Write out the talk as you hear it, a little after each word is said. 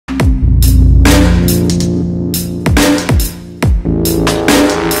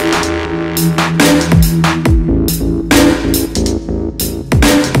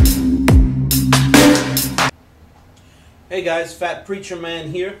Hey guys, Fat Preacher Man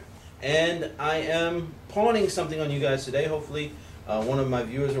here, and I am pawning something on you guys today. Hopefully one of my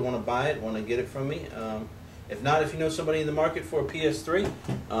viewers will want to buy it, want to get it from me. If not, if you know somebody in the market for a PS3,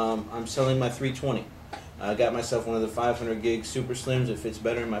 I'm selling my 320. I got myself one of the 500 gig Super Slims. It fits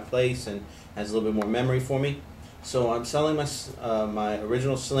better in my place and has a little bit more memory for me. So I'm selling my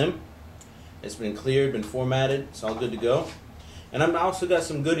original Slim. It's been cleared, been formatted, it's all good to go. And I've also got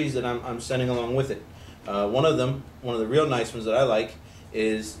some goodies that I'm sending along with it. One of the real nice ones that I like,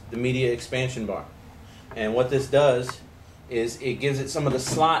 is the media expansion bar. And what this does is it gives it some of the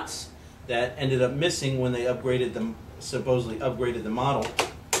slots that ended up missing when they supposedly upgraded the model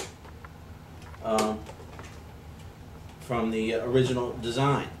from the original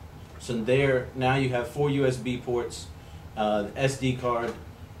design. So now you have 4 USB ports, the SD card,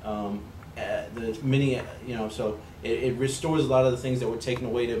 the mini, so it restores a lot of the things that were taken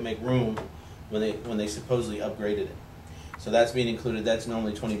away to make room when they supposedly upgraded it. So that's being included. That's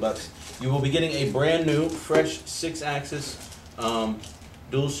normally 20 bucks. You will be getting a brand new, fresh 6-axis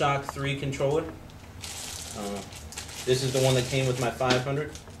DualShock 3 controller. This is the one that came with my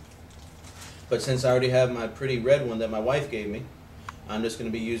 500. But since I already have my pretty red one that my wife gave me, I'm just going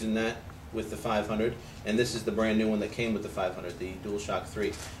to be using that with the 500. And this is the brand new one that came with the 500, the DualShock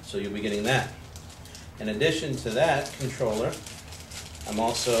 3. So you'll be getting that. In addition to that controller, I'm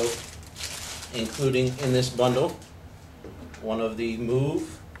also including in this bundle one of the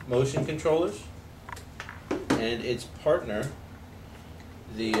Move motion controllers and its partner,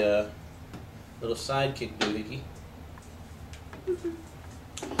 the little sidekick doohickey.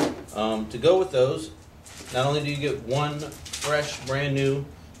 To go with those, not only do you get one fresh, brand new,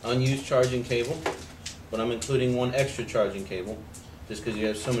 unused charging cable, but I'm including one extra charging cable, just because you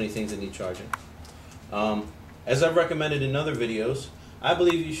have so many things that need charging. As I've recommended in other videos, I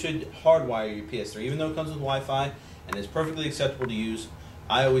believe you should hardwire your PS3. Even though it comes with Wi-Fi and is perfectly acceptable to use,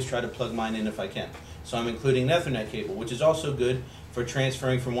 I always try to plug mine in if I can. So I'm including an Ethernet cable, which is also good for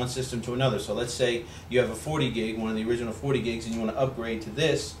transferring from one system to another. So let's say you have a 40 gig, one of the original 40 gigs, and you want to upgrade to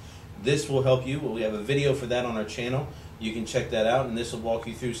this. This will help you. We have a video for that on our channel. You can check that out, and this will walk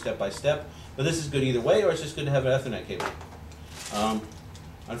you through step by step. But this is good either way, or it's just good to have an Ethernet cable.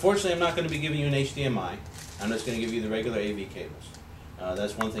 Unfortunately, I'm not going to be giving you an HDMI. I'm just going to give you the regular AV cables.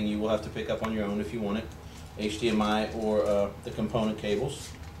 That's one thing you will have to pick up on your own if you want it. HDMI or the component cables.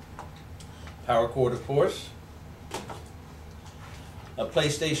 Power cord, of course. A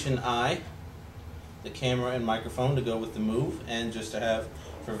PlayStation Eye. The camera and microphone to go with the Move, and just to have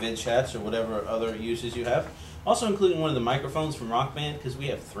for vid chats or whatever other uses you have. Also including one of the microphones from Rock Band, because we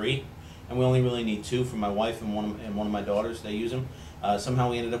have 3, and we only really need 2 for my wife and one of my daughters. They use them. Somehow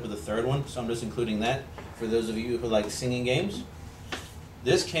we ended up with a 3rd one, so I'm just including that for those of you who like singing games.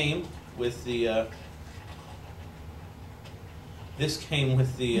 This came with the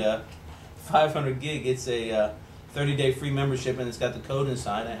 500 gig. It's a 30-day free membership, and it's got the code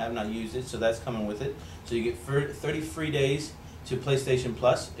inside. I have not used it, so that's coming with it. So you get 30 free days to PlayStation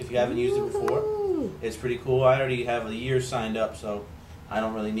Plus if you haven't used it before. It's pretty cool. I already have a year signed up, so I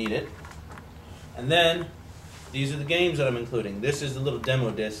don't really need it. And then these are the games that I'm including. This is the little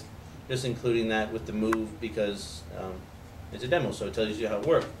demo disc, just including that with the Move because it's a demo, so it tells you how it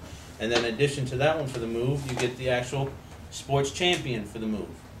works. And then in addition to that one for the Move, you get the actual Sports Champion for the Move.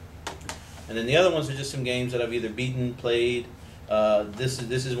 And then the other ones are just some games that I've either beaten, played. This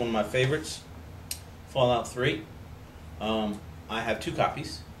is one of my favorites, Fallout 3. I have 2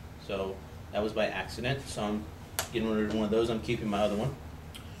 copies, so that was by accident. So I'm getting rid of one of those. I'm keeping my other one.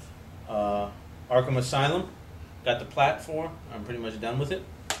 Arkham Asylum, got the platform. I'm pretty much done with it.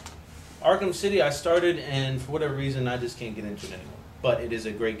 Arkham City, I started, and for whatever reason, I just can't get into it anymore. But it is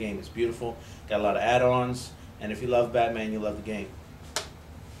a great game. It's beautiful. Got a lot of add-ons, and if you love Batman, you love the game.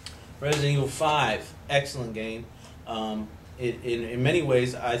 Resident Evil 5, excellent game. In many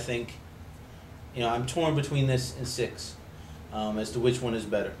ways, I think, I'm torn between this and 6 as to which one is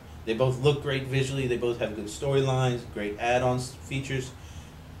better. They both look great visually. They both have good storylines, great add-ons, features.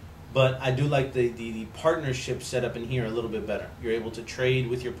 But I do like the partnership set up in here a little bit better. You're able to trade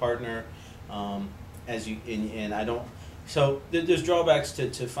with your partner, and I don't. So there's drawbacks to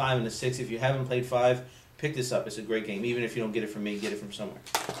 5 and to 6. If you haven't played 5, pick this up. It's a great game. Even if you don't get it from me, get it from somewhere.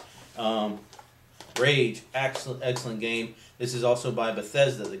 Rage, excellent game. This is also by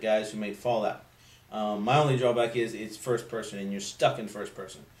Bethesda, the guys who made Fallout. My only drawback is it's first person, and you're stuck in first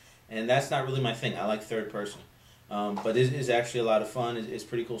person, and that's not really my thing. I like third person. But it is actually a lot of fun. It's a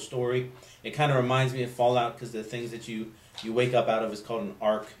pretty cool story. It kind of reminds me of Fallout because the things that you wake up out of is called an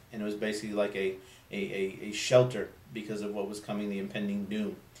ark, and it was basically like a shelter because of what was coming, the impending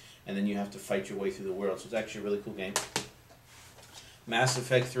doom. And then you have to fight your way through the world. So it's actually a really cool game. Mass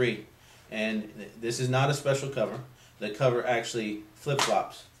Effect 3. And this is not a special cover. The cover actually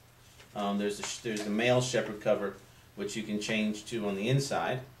flip-flops. There's the male Shepherd cover, which you can change to on the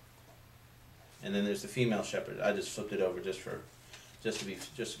inside. And then there's the female Shepherd. I just flipped it over just to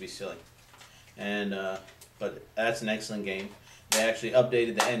be silly. And but that's an excellent game. They actually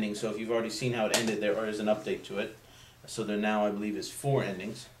updated the ending, so if you've already seen how it ended, there is an update to it. So there now, I believe, is 4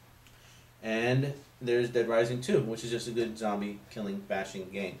 endings. And there's Dead Rising 2, which is just a good zombie killing, bashing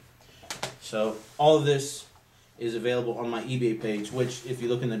game. So all of this is available on my eBay page, which if you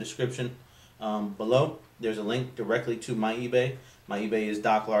look in the description below, there's a link directly to my eBay. My eBay is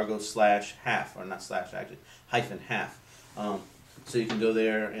doclargo/half, or not slash actually, -half. So you can go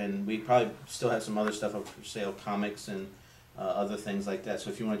there, and we probably still have some other stuff up for sale, comics and other things like that. So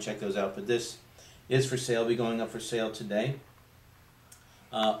if you want to check those out, but this is for sale. It'll be going up for sale today.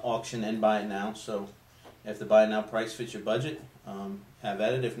 Auction and buy it now. So if the buy it now price fits your budget, have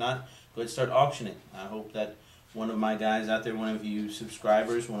at it. If not, go ahead and start auctioning. I hope that one of my guys out there, one of you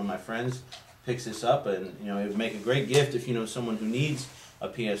subscribers, one of my friends, picks this up, and it would make a great gift if you know someone who needs a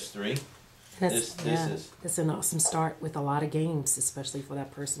PS3. It's an awesome start with a lot of games, especially for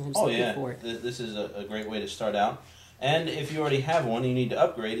that person who's looking for it. This is a great way to start out. And if you already have one and you need to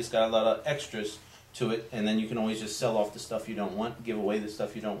upgrade, it's got a lot of extras to it, and then you can always just sell off the stuff you don't want, give away the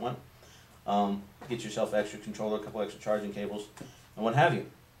stuff you don't want, get yourself extra controller, a couple extra charging cables, and what have you.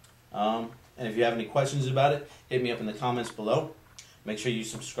 And if you have any questions about it, hit me up in the comments below. Make sure you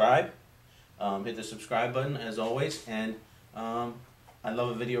subscribe. Hit the subscribe button as always, and I love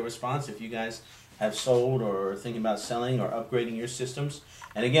a video response if you guys have sold or are thinking about selling or upgrading your systems.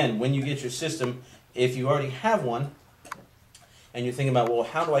 And again, when you get your system, if you already have one and you're thinking about, well,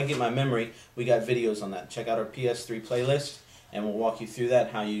 how do I get my memory, we got videos on that. Check out our PS3 playlist, and we'll walk you through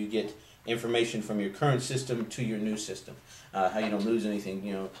that, how you get information from your current system to your new system, how you don't lose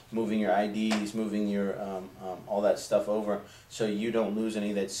anything, moving your IDs, moving your all that stuff over, so you don't lose any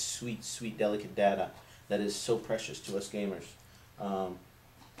of that sweet, sweet, delicate data that is so precious to us gamers.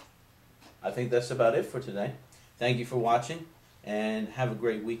 I think that's about it for today. Thank you for watching, and have a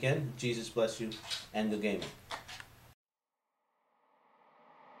great weekend. Jesus bless you, and good gaming.